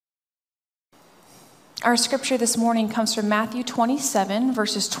Our scripture this morning comes from Matthew 27,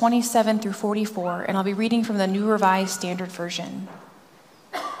 verses 27 through 44, and I'll be reading from the New Revised Standard Version.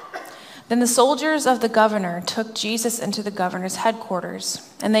 Then the soldiers of the governor took Jesus into the governor's headquarters,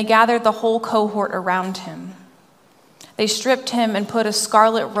 and they gathered the whole cohort around him. They stripped him and put a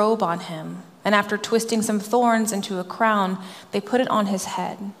scarlet robe on him, and after twisting some thorns into a crown, they put it on his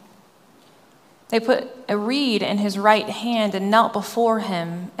head. They put a reed in his right hand and knelt before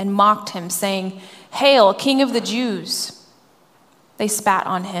him and mocked him, saying, "Hail, King of the Jews!" They spat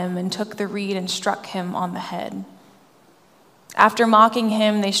on him and took the reed and struck him on the head. After mocking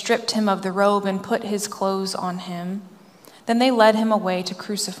him, they stripped him of the robe and put his clothes on him. Then they led him away to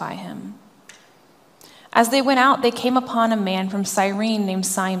crucify him. As they went out, they came upon a man from Cyrene named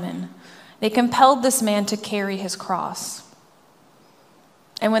Simon. They compelled this man to carry his cross.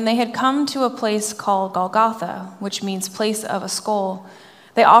 And when they had come to a place called Golgotha, which means place of a skull,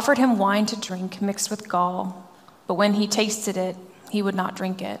 they offered him wine to drink mixed with gall, but when he tasted it, he would not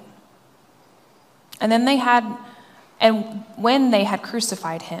drink it. And when they had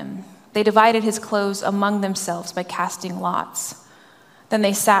crucified him, they divided his clothes among themselves by casting lots. Then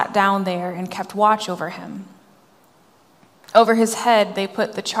they sat down there and kept watch over him. Over his head they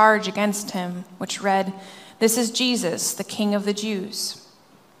put the charge against him, which read, "This is Jesus, the King of the Jews."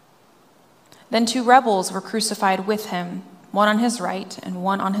 Then 2 rebels were crucified with him, one on his right and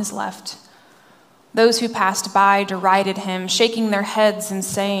one on his left. Those who passed by derided him, shaking their heads and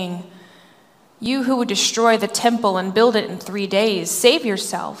saying, "You who would destroy the temple and build it in 3 days, save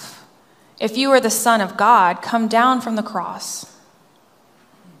yourself. If you are the Son of God, come down from the cross."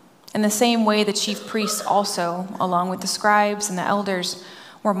 In the same way, the chief priests also, along with the scribes and the elders,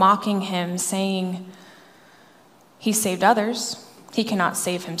 were mocking him, saying, "He saved others. He cannot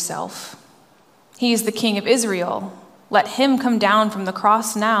save himself. He is the King of Israel. Let him come down from the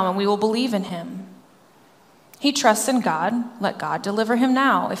cross now, and we will believe in him. He trusts in God. Let God deliver him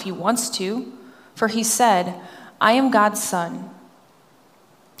now, if he wants to. For he said, 'I am God's son.'"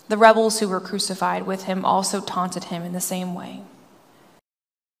 The rebels who were crucified with him also taunted him in the same way.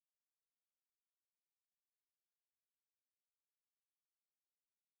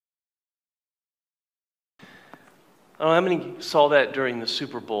 I don't know how many saw that during the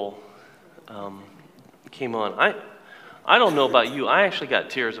Super Bowl. Came on. I don't know about you. I actually got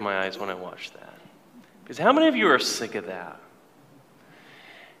tears in my eyes when I watched that. Because how many of you are sick of that?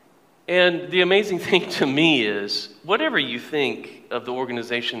 And the amazing thing to me is, whatever you think of the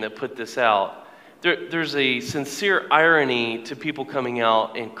organization that put this out, there's a sincere irony to people coming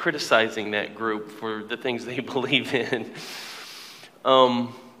out and criticizing that group for the things they believe in.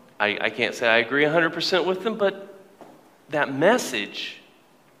 I can't say I agree 100% with them, but that message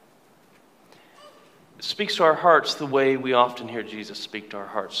speaks to our hearts the way we often hear Jesus speak to our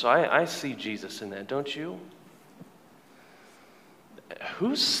hearts. So I see Jesus in that, don't you?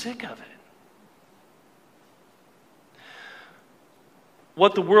 Who's sick of it?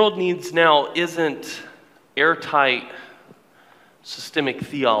 What the world needs now isn't airtight systemic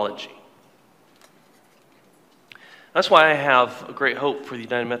theology. That's why I have a great hope for the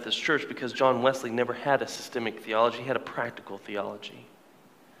United Methodist Church, because John Wesley never had a systemic theology, he had a practical theology.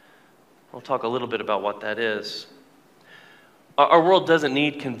 I'll talk a little bit about what that is. Our world doesn't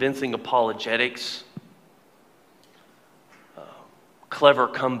need convincing apologetics, clever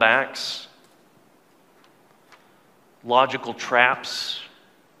comebacks, logical traps.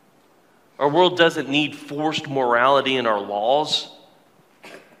 Our world doesn't need forced morality in our laws.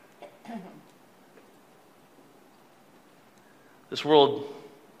 This world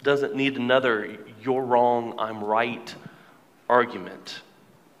doesn't need another "you're wrong, I'm right" argument.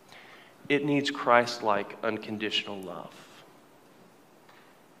 It needs Christ-like unconditional love.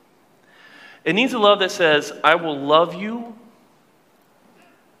 It needs a love that says, "I will love you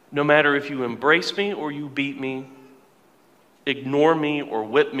no matter if you embrace me or you beat me, ignore me or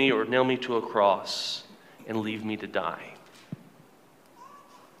whip me or nail me to a cross and leave me to die.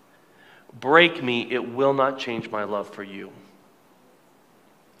 Break me, it will not change my love for you."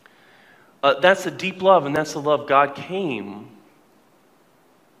 That's a deep love, and that's the love God came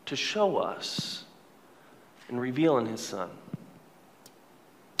to show us and reveal in his Son.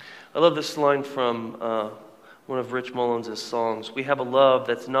 I love this line from one of Rich Mullins' songs. "We have a love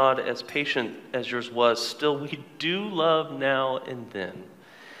that's not as patient as yours was. Still, we do love now and then.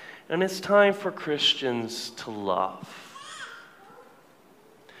 And it's time for Christians to love."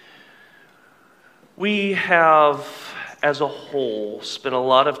 We have, as a whole, spent a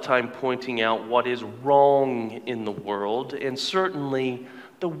lot of time pointing out what is wrong in the world, and certainly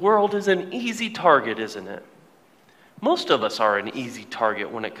the world is an easy target, isn't it? Most of us are an easy target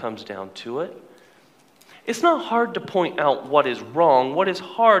when it comes down to it. It's not hard to point out what is wrong. What is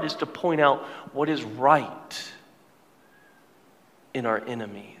hard is to point out what is right in our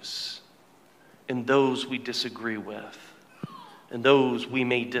enemies, in those we disagree with, in those we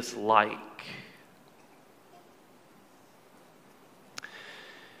may dislike.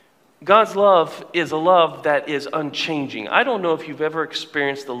 God's love is a love that is unchanging. I don't know if you've ever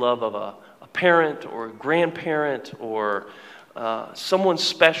experienced the love of a parent or a grandparent or someone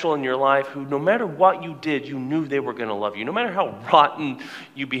special in your life who, no matter what you did, you knew they were going to love you. No matter how rotten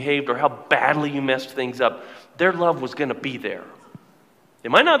you behaved or how badly you messed things up, their love was going to be there. They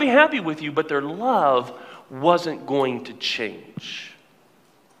might not be happy with you, but their love wasn't going to change.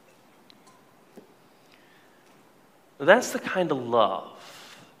 That's the kind of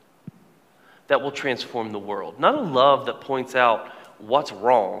love that will transform the world. Not a love that points out what's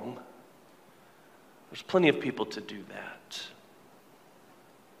wrong. There's plenty of people to do that.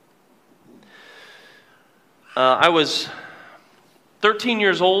 I was 13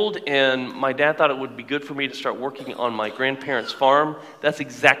 years old, and my dad thought it would be good for me to start working on my grandparents' farm. That's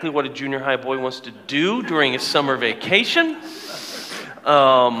exactly what a junior high boy wants to do during his summer vacation.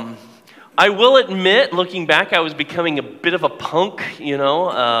 I will admit, looking back, I was becoming a bit of a punk,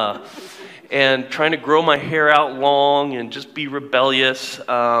 and trying to grow my hair out long and just be rebellious.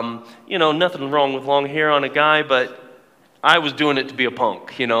 Nothing wrong with long hair on a guy, but I was doing it to be a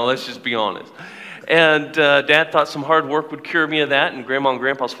punk, let's just be honest. And Dad thought some hard work would cure me of that, and Grandma and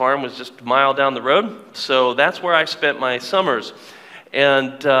Grandpa's farm was just a mile down the road. So that's where I spent my summers.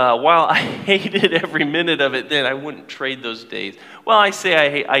 And while I hated every minute of it then, I wouldn't trade those days. Well,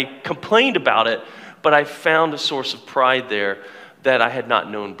 I complained about it, but I found a source of pride there that I had not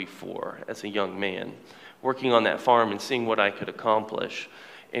known before as a young man, working on that farm and seeing what I could accomplish.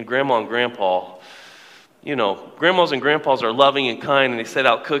 And Grandma and Grandpa, grandmas and grandpas are loving and kind, and they set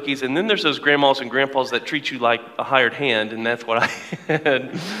out cookies. And then there's those grandmas and grandpas that treat you like a hired hand, and that's what I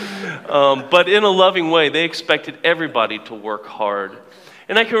had. But in a loving way, they expected everybody to work hard.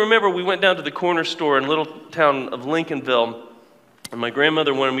 And I can remember we went down to the corner store in little town of Lincolnville, and my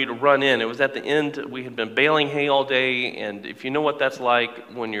grandmother wanted me to run in. It was at the end. We had been baling hay all day, and if you know what that's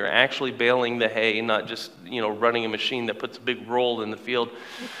like when you're actually baling the hay, not just, running a machine that puts a big roll in the field,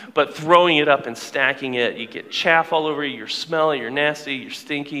 but throwing it up and stacking it, you get chaff all over you, you're smelly, you're nasty, you're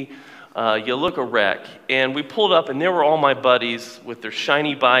stinky, you look a wreck. And we pulled up, and there were all my buddies with their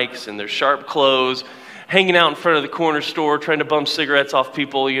shiny bikes and their sharp clothes, hanging out in front of the corner store, trying to bum cigarettes off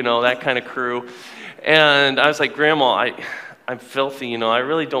people, that kind of crew. And I was like, Grandma, I'm filthy, I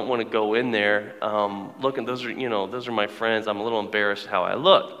really don't want to go in there. Look, and those are my friends. I'm a little embarrassed how I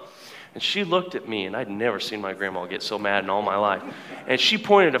look. And she looked at me, and I'd never seen my grandma get so mad in all my life. And she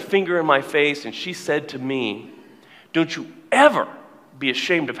pointed a finger in my face, and she said to me, "Don't you ever be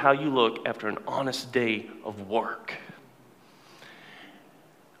ashamed of how you look after an honest day of work."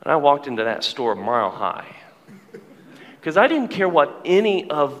 And I walked into that store mile high, because I didn't care what any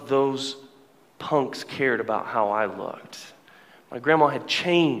of those punks cared about how I looked. My grandma had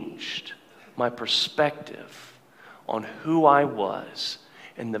changed my perspective on who I was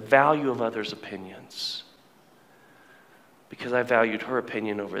and the value of others' opinions, because I valued her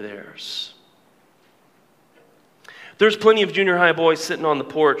opinion over theirs. There's plenty of junior high boys sitting on the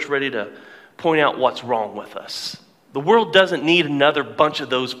porch ready to point out what's wrong with us. The world doesn't need another bunch of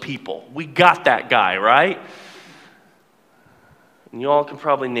those people. We got that guy, right? And you all can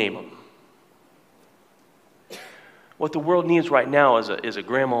probably name him. What the world needs right now is a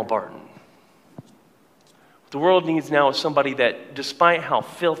Grandma Barton. What the world needs now is somebody that, despite how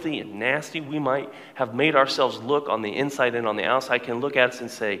filthy and nasty we might have made ourselves look on the inside and on the outside, can look at us and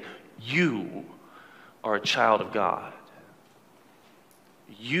say, "You are a child of God.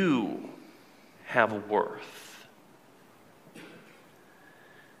 You have a worth."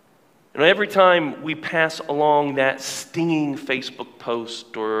 Every time we pass along that stinging Facebook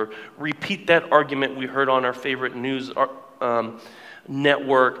post or repeat that argument we heard on our favorite news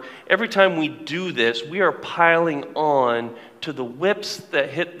network, every time we do this, we are piling on to the whips that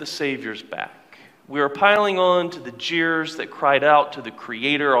hit the Savior's back. We are piling on to the jeers that cried out to the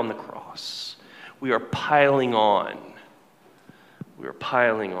Creator on the cross. We are piling on. We are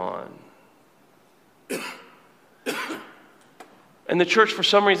piling on. And the church, for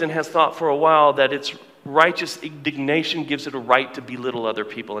some reason, has thought for a while that its righteous indignation gives it a right to belittle other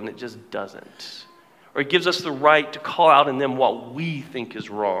people, and it just doesn't. Or it gives us the right to call out in them what we think is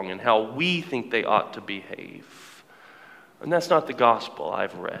wrong and how we think they ought to behave. And that's not the gospel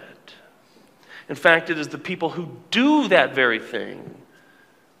I've read. In fact, it is the people who do that very thing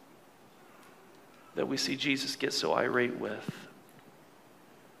that we see Jesus get so irate with.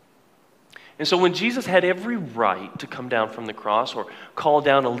 And so when Jesus had every right to come down from the cross or call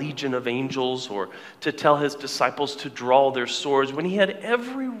down a legion of angels or to tell his disciples to draw their swords, when he had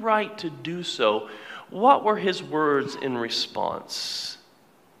every right to do so, what were his words in response?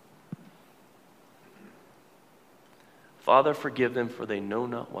 Father, forgive them, for they know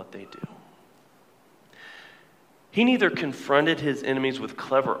not what they do. He neither confronted his enemies with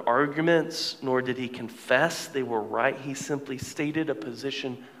clever arguments, nor did he confess they were right. He simply stated a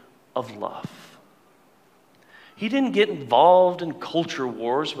position of love. He didn't get involved in culture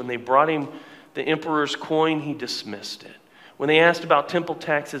wars. When they brought him the emperor's coin, he dismissed it. When they asked about temple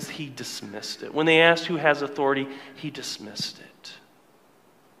taxes, he dismissed it. When they asked who has authority, he dismissed it.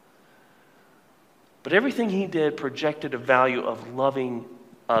 But everything he did projected a value of loving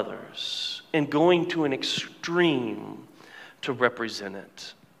others and going to an extreme to represent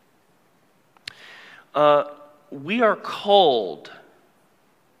it. We are called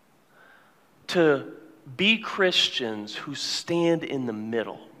to be Christians who stand in the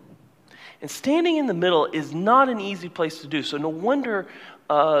middle. And standing in the middle is not an easy place to do. So no wonder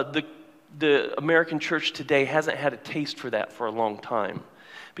the American church today hasn't had a taste for that for a long time.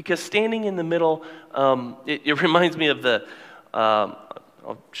 Because standing in the middle, it reminds me of the,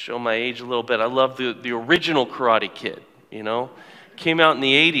 I'll show my age a little bit. I love the original Karate Kid, you know. Came out in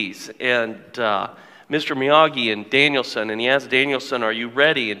the 80s, and Mr. Miyagi and Danielson, and he asks Danielson, are you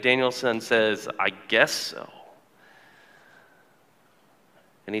ready? And Danielson says, I guess so.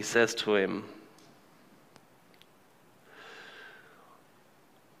 And he says to him,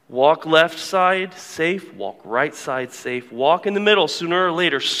 walk left side, safe. Walk right side, safe. Walk in the middle, sooner or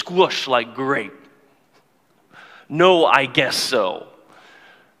later, squish like grape. No, I guess so.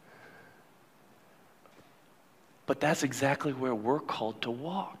 But that's exactly where we're called to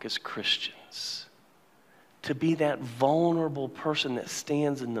walk as Christians. To be that vulnerable person that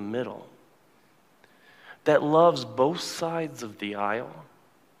stands in the middle. That loves both sides of the aisle.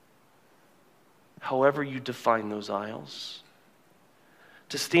 However you define those aisles.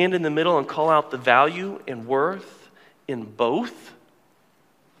 To stand in the middle and call out the value and worth in both.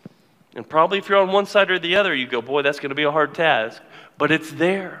 And probably if you're on one side or the other, you go, boy, that's going to be a hard task. But it's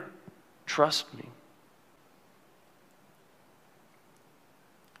there. Trust me.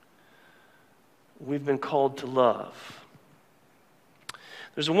 We've been called to love.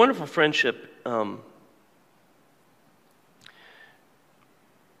 There's a wonderful friendship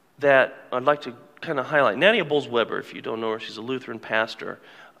that I'd like to kind of highlight. Nadia Bowles-Weber, if you don't know her, she's a Lutheran pastor.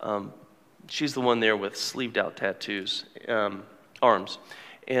 She's the one there with sleeved out tattoos, arms.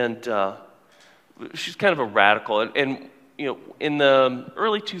 And she's kind of a radical. And you know, in the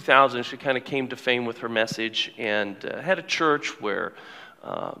early 2000s, she kind of came to fame with her message and had a church where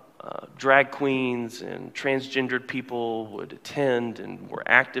drag queens and transgendered people would attend and were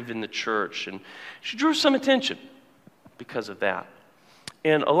active in the church. And she drew some attention because of that.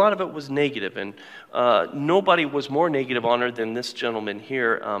 And a lot of it was negative. And nobody was more negative on her than this gentleman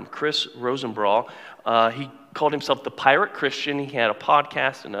here, Chris Rosenbrawl. He called himself the Pirate Christian. He had a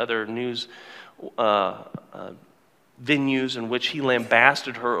podcast and other news venues in which he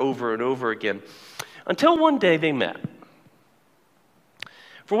lambasted her over and over again. Until one day they met.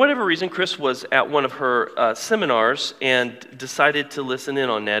 For whatever reason, Chris was at one of her seminars and decided to listen in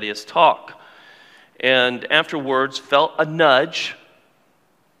on Nadia's talk. And afterwards felt a nudge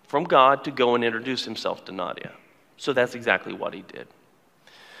from God to go and introduce himself to Nadia. So that's exactly what he did.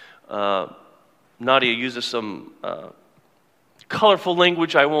 Nadia uses some colorful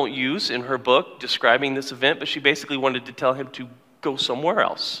language I won't use in her book describing this event, but she basically wanted to tell him to go somewhere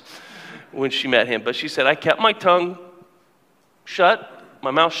else when she met him. But she said, I kept my tongue shut, my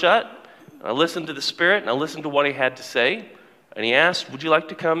mouth shut. I listened to the Spirit, and I listened to what he had to say. And he asked, would you like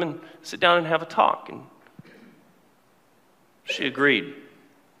to come and sit down and have a talk? And she agreed.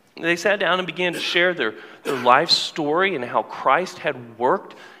 They sat down and began to share their life story and how Christ had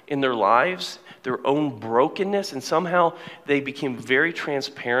worked in their lives, their own brokenness, and somehow they became very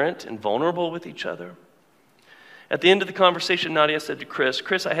transparent and vulnerable with each other. At the end of the conversation, Nadia said to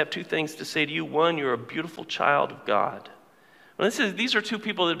Chris, I have two things to say to you. One, you're a beautiful child of God. Well, these are two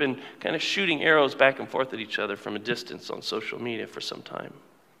people that have been kind of shooting arrows back and forth at each other from a distance on social media for some time.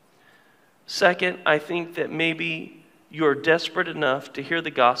 Second, I think that maybe you're desperate enough to hear the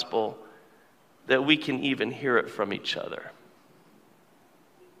gospel that we can even hear it from each other.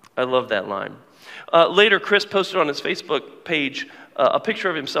 I love that line. Later, Chris posted on his Facebook page a picture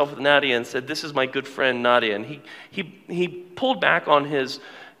of himself with Nadia and said, this is my good friend Nadia. And he pulled back on his,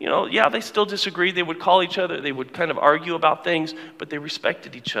 yeah, they still disagreed. They would call each other. They would kind of argue about things, but they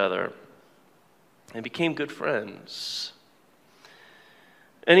respected each other and became good friends.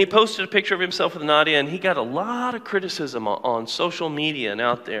 And he posted a picture of himself with Nadia, and he got a lot of criticism on social media and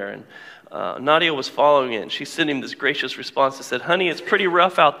out there. And Nadia was following it, and she sent him this gracious response that said, "Honey, it's pretty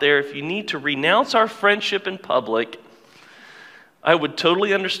rough out there. If you need to renounce our friendship in public, I would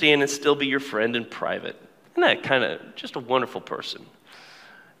totally understand and still be your friend in private." Isn't that kind of just a wonderful person?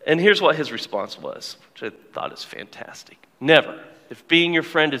 And here's what his response was, which I thought is fantastic. "Never. If being your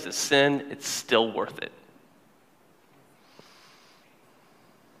friend is a sin, it's still worth it."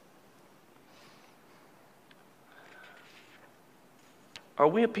 Are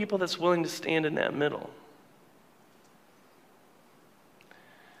we a people that's willing to stand in that middle?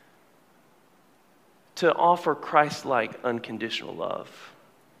 To offer Christ-like unconditional love.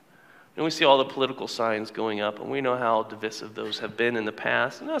 And we see all the political signs going up, and we know how divisive those have been in the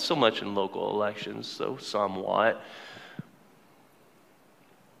past. Not so much in local elections, so somewhat.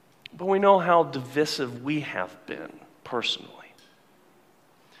 But we know how divisive we have been personally.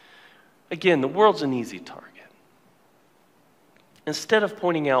 Again, the world's an easy target. Instead of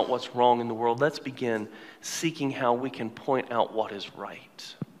pointing out what's wrong in the world, let's begin seeking how we can point out what is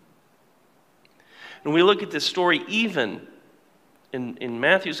right. And we look at this story even in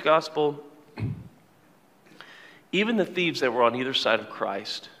Matthew's gospel, even the thieves that were on either side of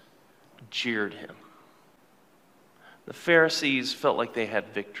Christ jeered him. The Pharisees felt like they had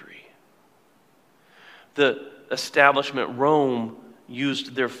victory. The establishment, Rome,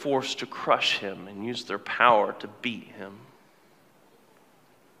 used their force to crush him and used their power to beat him.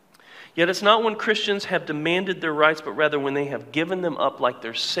 Yet it's not when Christians have demanded their rights, but rather when they have given them up like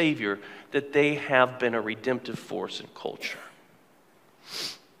their Savior, that they have been a redemptive force in culture.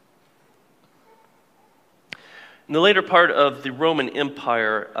 In the later part of the Roman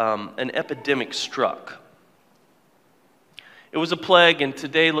Empire, an epidemic struck. It was a plague, and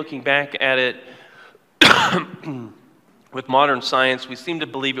today, looking back at it, with modern science, we seem to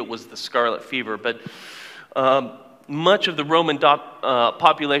believe it was the scarlet fever, but much of the Roman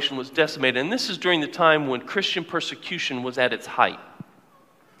population was decimated, and this is during the time when Christian persecution was at its height.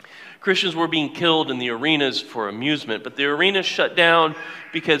 Christians were being killed in the arenas for amusement, but the arenas shut down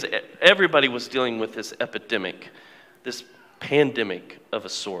because everybody was dealing with this epidemic, this pandemic of a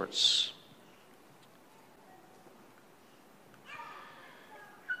sorts.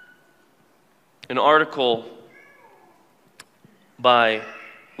 An article by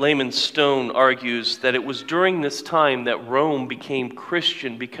Layman Stone argues that it was during this time that Rome became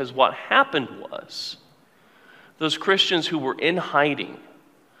Christian, because what happened was those Christians who were in hiding,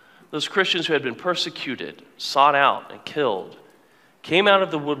 those Christians who had been persecuted, sought out, and killed, came out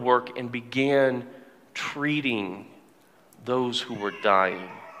of the woodwork and began treating those who were dying,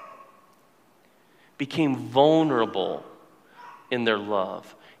 became vulnerable in their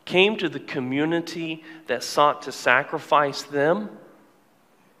love, came to the community that sought to sacrifice them,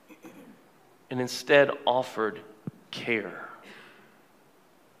 and instead offered care.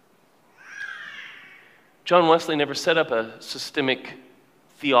 John Wesley never set up a systemic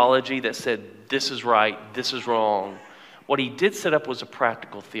theology that said, this is right, this is wrong. What he did set up was a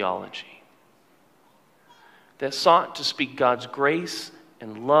practical theology that sought to speak God's grace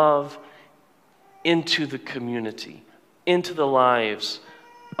and love into the community, into the lives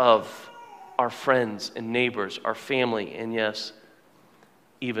of our friends and neighbors, our family, and yes,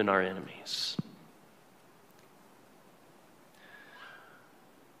 even our enemies.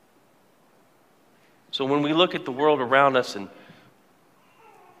 So when we look at the world around us and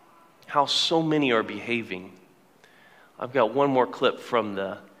how so many are behaving, I've got one more clip from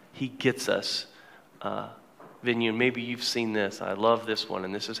the He Gets Us venue. Maybe you've seen this. I love this one,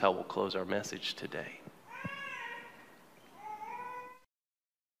 and this is how we'll close our message today.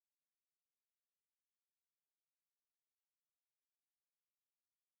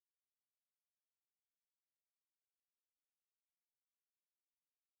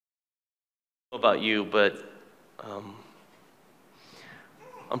 About you, but I'm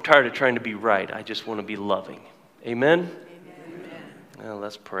tired of trying to be right. I just want to be loving. Amen? Amen. Now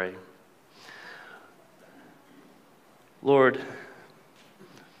let's pray. Lord,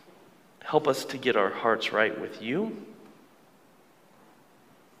 help us to get our hearts right with you,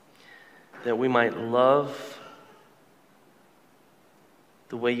 that we might love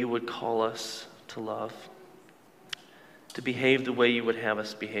the way you would call us to love, to behave the way you would have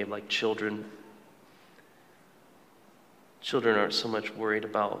us behave, like children. Children aren't so much worried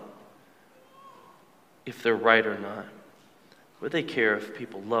about if they're right or not, but they care if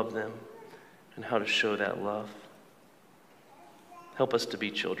people love them and how to show that love. Help us to be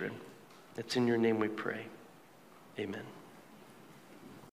children. It's in your name we pray. Amen.